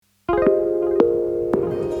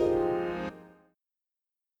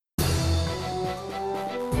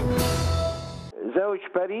Żewġ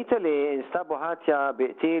periti li instabu ħatja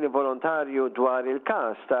biqtil volontarju dwar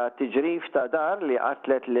il-każ ta' tiġrif ta' dar li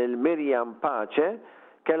qatlet lil Mirjam Pace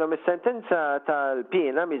kellhom is-sentenza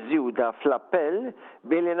tal-pjena miżjuda fl-appell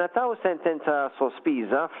billi nataw sentenza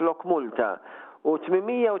sospiża flok multa u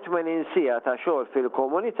 880 siegħa ta' xogħol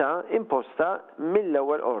fil-komunità imposta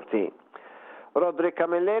mill-ewwel qorti. Roderick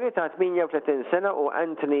Camilleri ta' 38 sena u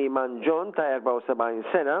Anthony Manjon ta'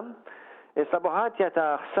 74 sena instabu ħatja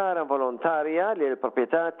ta' ħsara volontarja li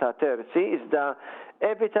l-proprjetà ta' terzi iżda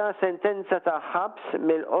evita sentenza ta' ħabs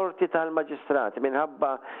mill-qorti tal-maġistrati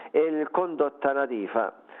minħabba il-kondotta nadifa.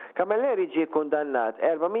 Camilleri ġie kundannat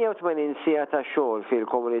 480 siegħa ta' xogħol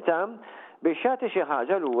fil-komunità biex jagħti xi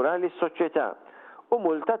ħaġa lura lis-soċjetà u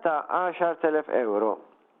multa ta' 10,000 euro.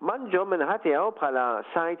 Manġo minħatijaw bħala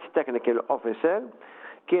Site Technical Officer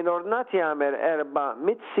kien ordnat jagħmel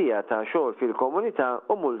 400 siegħa ta' xogħol fil-komunità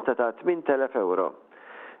u multa ta' 8,000 euro.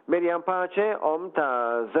 Mirjam Pace,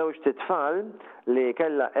 ta' żewġ titfal li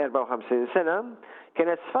kellha 54 sena,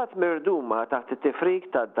 kienet sfat mirduma taħt it-tifrik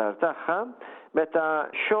tad-dar tagħha meta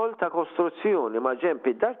xogħol ta' kostruzzjoni ma' ġenb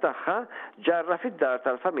id-dar tagħha ġarra fid-dar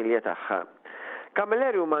tal-familja tagħha.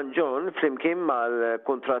 Camilleri u Manjon flimkien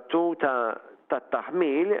mal-kontrattu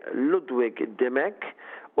tat-taħmil Ludwig Dimek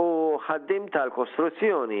u ħaddim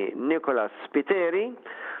tal-kostruzzjoni Nicolas Spiteri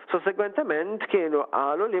sosegwentement kienu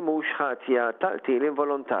qalu li mhux ħatja tal-qtil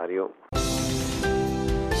involontarju.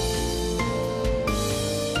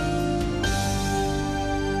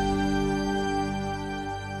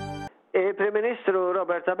 Il-Prim Ministru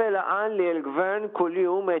Robert Abela qal li l-Gvern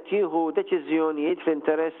kuljum qed jieħu deċiżjonijiet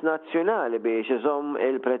fl-interess nazzjonali biex iżomm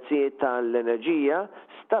il-prezzijiet tal-enerġija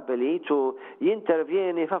stabbilit u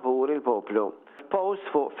jintervjeni favur il-poplu. Post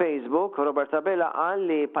fuq Facebook, Robert Abela qal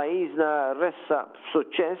li pajjiżna ressa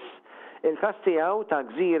b'suċċess il-każ tiegħu ta'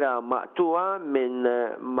 gżira maqtuha minn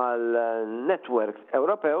mal-netwerk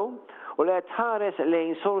Ewropew u li qed tħares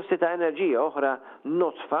lejn sorsi ta' enerġija oħra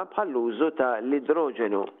notfa bħall-użu ta'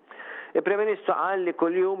 l-idroġenu. Il-Prim Ministru qal li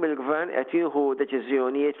kuljum il-Gvern qed jieħu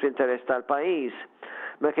deċiżjonijiet fl-interess tal-pajjiż.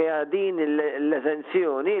 Mekja din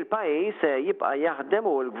l-eżenzjoni il-pajjiż jibqa' jaħdem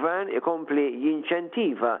u l-Gvern ikompli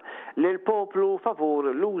jinċentiva lil poplu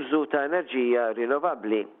favur l-użu ta' enerġija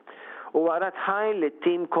rinnovabbli. U wara tħajl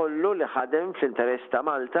it-tim kollu li ħadem fl-interess ta'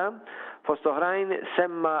 Malta, fost oħrajn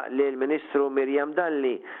semma lil Ministru Mirjam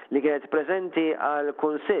Dalli li kienet preżenti għal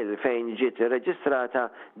kunsill fejn ġiet irreġistrata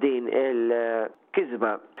din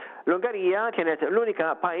il-kisba. L-Ungarija kienet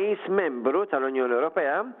l-unika pajjiż membru tal-Unjoni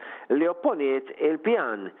Ewropea li opponiet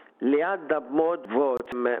il-pjan li għadda b'mod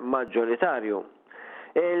vot maġġoritarju.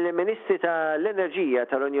 Il-Ministri tal-Enerġija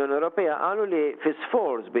tal-Unjoni Ewropea qalu li fi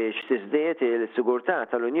sforz biex tiżdied il-sigurtà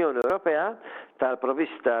tal-Unjoni Ewropea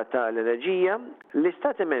tal-provvista tal-enerġija,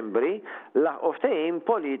 l-Istati membri laħqu ftehim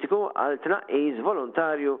politiku għal tnaqqis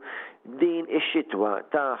volontarju din ix-xitwa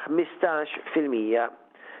ta' 15%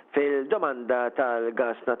 fil-domanda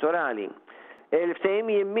tal-gas naturali. Il-ftehim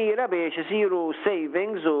jimmira biex isiru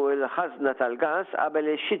savings u l-ħażna tal-gas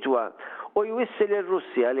qabel ix-xitwa u jwissil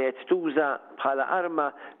ir-Russja li qed tuża bħala arma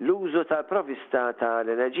l-użu tal-provvista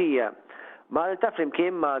tal-enerġija. Malta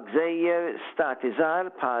flimkien ma' gżejjer stati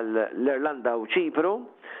żgħar bħal l-Irlanda u Ċipru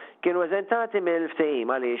kienu eżentati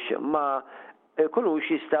mill-ftehim għaliex ma jkunux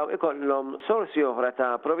jistgħu ikollhom sorsi oħra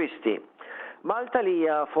ta' provvisti. Malta li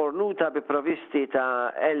hija fornuta bi provvisti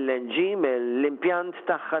ta' LNG mill-impjant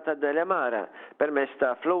tagħha ta' Delemara permezz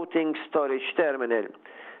ta' Floating Storage Terminal.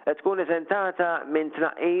 Qed tkun eżentata minn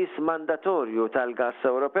tnaqqis mandatorju tal-gass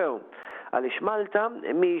Ewropew għaliex Malta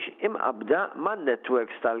mhix imqabbda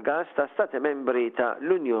man-netwerks tal-gass ta' stati membri ta'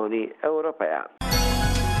 l-Unjoni Ewropea.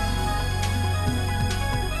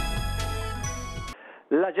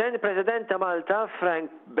 L-Aġent President ta' Malta,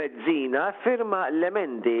 Frank Bezzina, firma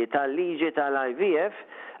l-emendi tal-liġi tal-IVF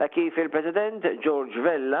kif il-President George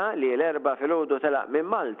Vella li l-erba' filgħodu telaq minn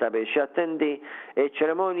Malta biex jattendi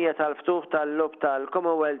ċ-ċerimonja tal-ftuħ tal-lob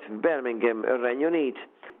tal-Commonwealth f'Birmingham, ir-Renju Unit.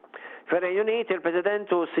 Fir-Renju Unit,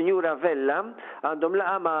 il-President u Sinjura Vella għandhom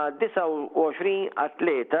laqa ma' 29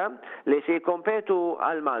 atleta li se jikkompetu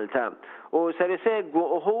għal Malta u ser isegwu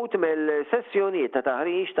uħud mill-sessjonijiet ta'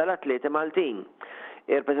 taħriġ tal-atleti Maltin.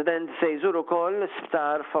 Il-President se jżur ukoll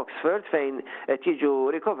sptar f'Oxford fejn qed jiġu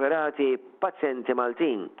rikoverati pazjenti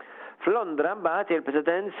Maltin. F'Londra mbagħad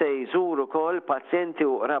il-President se jżur ukoll pazjenti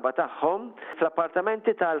u raba tagħhom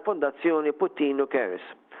fl-appartamenti tal-Fondazzjoni Puttinu Cares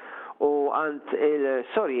u għand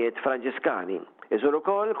il-Sorjiet Franġiskani. Iżur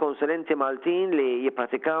ukoll konsulenti Maltin li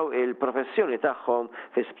jippratikaw il-professjoni tagħhom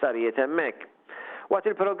fi sptarijiet hemmhekk. Waqt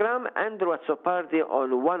il-programm Andrew Azzopardi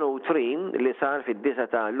on 103 li sar fid-9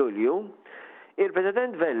 ta' Lulju,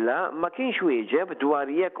 Il-President Vella ma kienx wieġeb dwar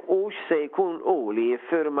jekk hux se jkun hu li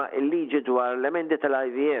jiffirma l-liġi dwar l-emendi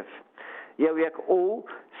tal-IVF jew jekk hu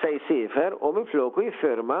se jsifer u minfloku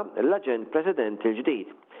jiffirma l-aġent President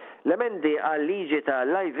il-ġdid. L-emendi għal-liġi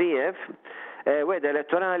tal-IVF weda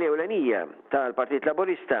elettorali ewlenija tal-Partit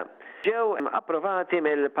Laburista ġew approvati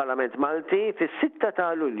mill-Parlament Malti fis-6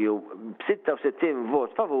 ta' Lulju b'66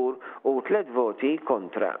 vot favur u 3 voti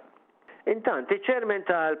kontra. Intant, iċ-ċermen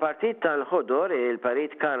tal-Partit tal-Ħodor,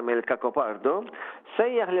 il-Parit Carmel Cacopardo,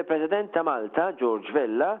 sejjaħ li President ta' Malta, George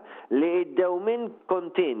Vella, li id-dewmin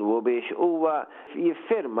kontinwu biex huwa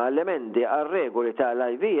jiffirma l-emendi għal-regoli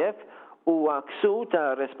tal-IVF huwa ksur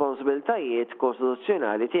ta' responsabiltajiet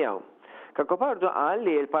kostituzzjonali tiegħu. Cacopardo qal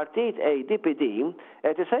li l-Partit ADPD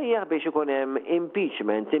qed isejjaħ biex ikun hemm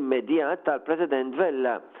impeachment immedjat tal-President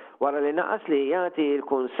Vella wara li naqas li jagħti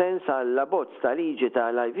l-kunsens għall-abbozz ta' liġi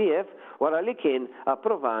tal-IVF wara li kien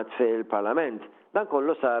approvat fil-Parlament. Dan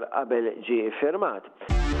kollu sar qabel ġie firmat.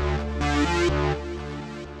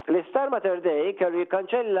 L-Star Mater Dei kellu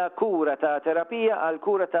jikkanċella kura ta' terapija għal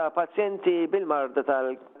kura ta' pazjenti bil-marda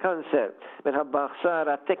tal-kanser minħabba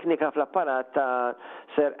ħsara teknika fl-apparat ta'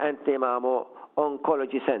 Sir Anthony Mamo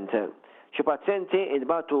Oncology Center. Xi pazjenti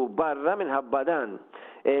idbatu barra minħabba dan.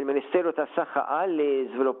 Il-Ministeru tas-Saħħa qal li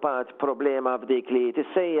żviluppat problema f'dik li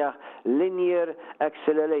tissejjaħ Linear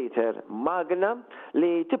Accelerator Magna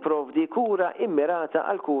li tipprovdi kura immirata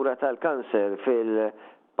għal kura tal-kanser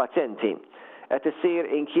fil-pazjenti. Qed issir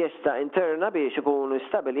inkjesta interna biex ikunu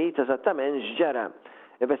stabilit eżattament x'ġara.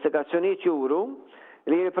 Investigazzjonijiet juru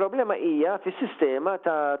li l-problema hija fis-sistema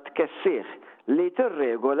ta' tkessih li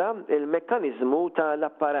tirregola il-mekkaniżmu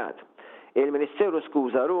tal-apparat. Il-Ministeru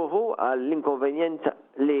skuża ruħu għall-inkonvenjent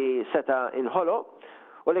li seta' inħoloq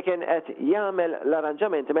u li kien qed jagħmel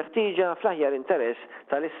l-arranġamenti meħtieġa fl-aħjar interess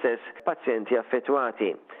tal-istess pazjenti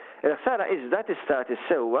affettwati. Il-ħsara iżda tista'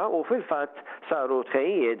 tissewwa u fil-fatt saru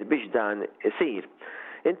tħejjiet biex dan isir.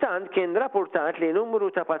 Intant kien rapportat li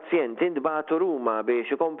numru ta' pazjenti ntbagħtu Ruma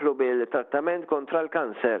biex ikomplu bil-trattament kontra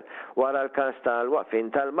l-kanser wara l-każ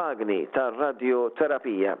tal-waqfin tal-magni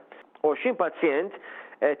tar-radioterapija. 20 pazjent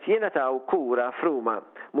qed jingħataw kura f'Ruma.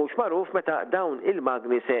 Mhux magħruf meta dawn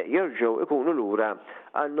il-magni se jerġgħu ikunu lura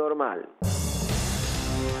għan-normal.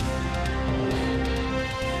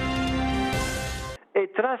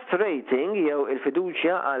 Il-trust rating jew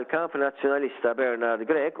il-fiduċja għal kap nazzjonalista Bernard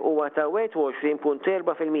Gregg huwa ta'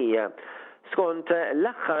 21.4% skont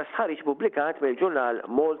l-aħħar sħariġ pubblikat mill-ġurnal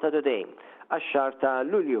Malta Today għax-xahar ta'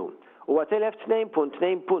 Lulju. Huwa telef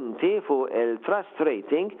 2.2 punti fuq il-trust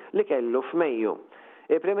rating li kellu f'Mejju.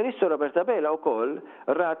 Il-Prim Ministru Roberta Bela wkoll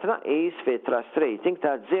ra tnaqqis fit-trust rating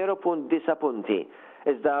ta' 0.9 punti,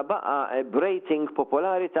 iżda baqa' b'rating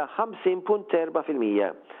popolari ta'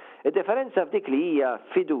 50.4%. Id-differenza f'dik li hija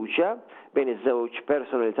fiduċja bejn iż-żewġ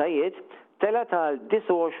personalitajiet tela tal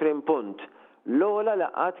 29 punt. L-ogħla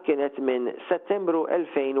laqat kienet minn Settembru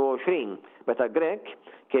 2020 meta Gregg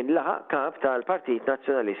kien laħaq kap tal-Partit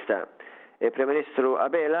Nazzjonalista. Il-Prim Ministru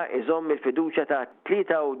Abela iżomm il-fiduċja ta'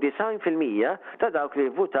 93% ta' dawk li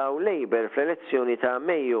votaw Labour fl-elezzjoni ta'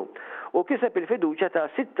 Mejju u kiseb il-fiduċja ta'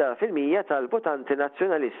 6% tal-votanti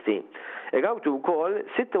nazzjonalisti. Igawtu wkoll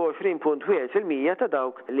 26.1% ta'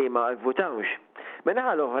 dawk li ma votawx.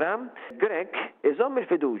 Minnaħa l-oħra, Gregg iżomm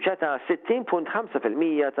il-fiduċja ta'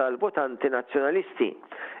 60.5% tal-votanti nazzjonalisti.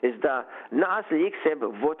 Iżda naqas li jikseb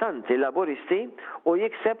votanti laboristi u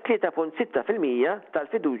jikseb 3.6%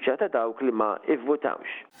 tal-fiduċja ta' dawk li ma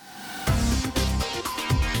ivvotawx.